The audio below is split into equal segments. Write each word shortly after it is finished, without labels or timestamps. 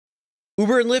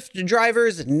Uber and Lyft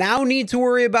drivers now need to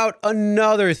worry about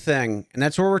another thing, and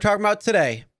that's what we're talking about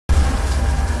today.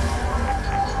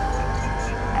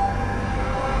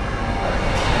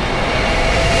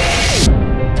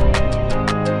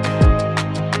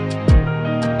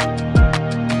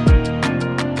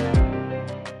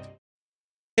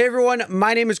 Hey everyone,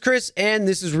 my name is Chris and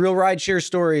this is Real Rideshare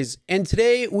Stories. And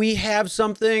today we have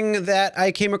something that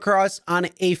I came across on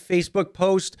a Facebook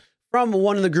post from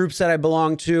one of the groups that I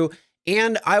belong to.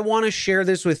 And I want to share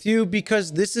this with you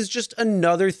because this is just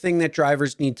another thing that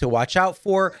drivers need to watch out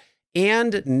for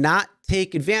and not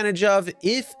take advantage of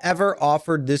if ever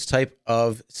offered this type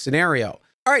of scenario.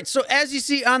 All right, so as you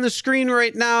see on the screen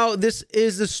right now, this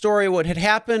is the story, what had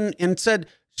happened, and said,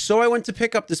 so I went to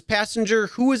pick up this passenger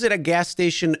who was at a gas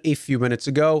station a few minutes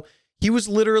ago. He was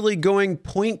literally going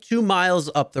 0.2 miles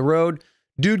up the road.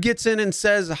 Dude gets in and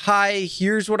says, hi,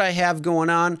 here's what I have going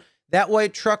on. That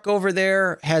white truck over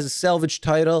there has a salvage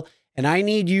title, and I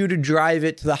need you to drive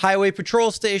it to the highway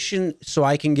patrol station so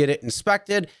I can get it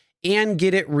inspected and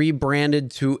get it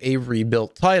rebranded to a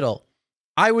rebuilt title.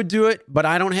 I would do it, but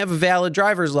I don't have a valid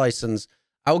driver's license.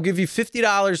 I will give you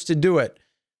 $50 to do it.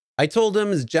 I told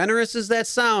him, as generous as that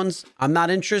sounds, I'm not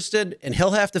interested, and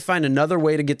he'll have to find another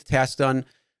way to get the task done.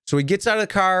 So he gets out of the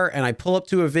car, and I pull up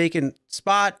to a vacant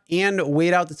spot and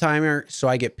wait out the timer so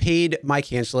I get paid my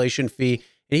cancellation fee.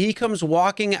 And he comes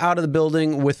walking out of the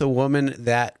building with a woman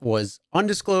that was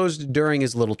undisclosed during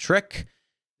his little trick.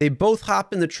 They both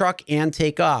hop in the truck and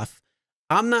take off.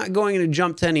 I'm not going to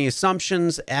jump to any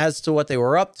assumptions as to what they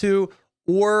were up to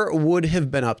or would have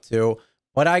been up to,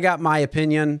 but I got my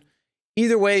opinion.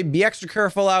 Either way, be extra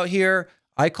careful out here.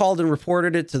 I called and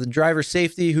reported it to the driver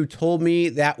safety, who told me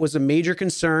that was a major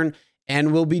concern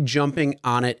and will be jumping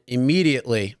on it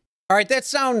immediately. All right, that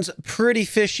sounds pretty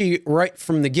fishy right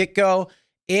from the get-go.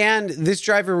 And this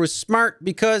driver was smart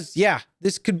because, yeah,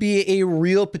 this could be a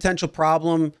real potential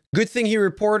problem. Good thing he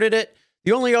reported it.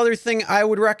 The only other thing I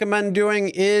would recommend doing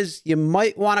is you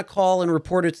might want to call and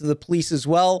report it to the police as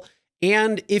well.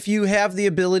 And if you have the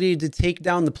ability to take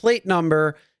down the plate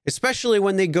number, especially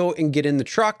when they go and get in the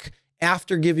truck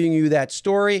after giving you that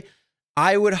story,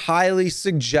 I would highly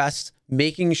suggest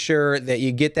making sure that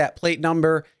you get that plate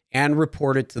number and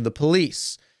report it to the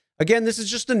police. Again, this is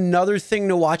just another thing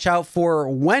to watch out for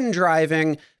when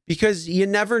driving, because you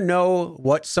never know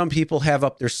what some people have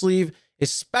up their sleeve,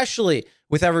 especially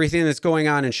with everything that's going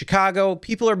on in Chicago.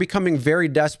 People are becoming very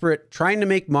desperate, trying to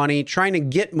make money, trying to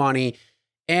get money,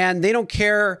 and they don't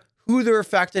care who they're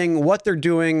affecting, what they're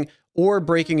doing, or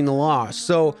breaking the law.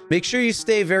 So make sure you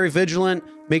stay very vigilant.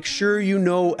 Make sure you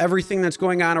know everything that's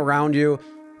going on around you.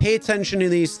 Pay attention to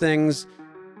these things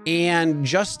and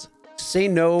just say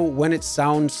no when it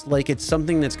sounds like it's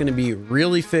something that's going to be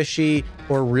really fishy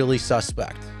or really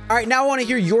suspect. All right, now I want to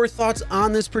hear your thoughts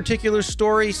on this particular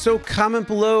story, so comment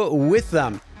below with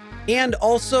them. And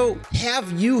also,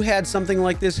 have you had something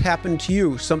like this happen to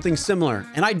you, something similar?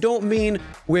 And I don't mean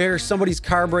where somebody's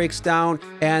car breaks down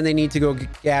and they need to go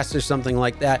get gas or something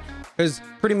like that, because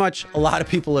pretty much a lot of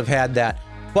people have had that.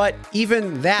 But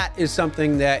even that is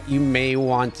something that you may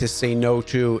want to say no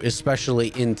to, especially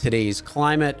in today's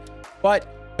climate.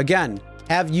 But again,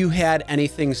 have you had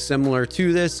anything similar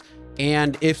to this?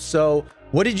 And if so,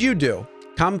 what did you do?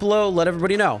 Comment below, let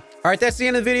everybody know. All right, that's the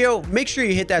end of the video. Make sure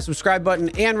you hit that subscribe button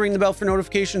and ring the bell for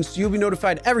notifications so you'll be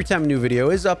notified every time a new video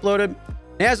is uploaded.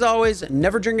 And as always,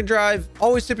 never drink and drive.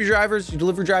 Always tip your drivers, your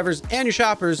delivery drivers, and your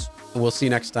shoppers. And we'll see you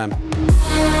next time.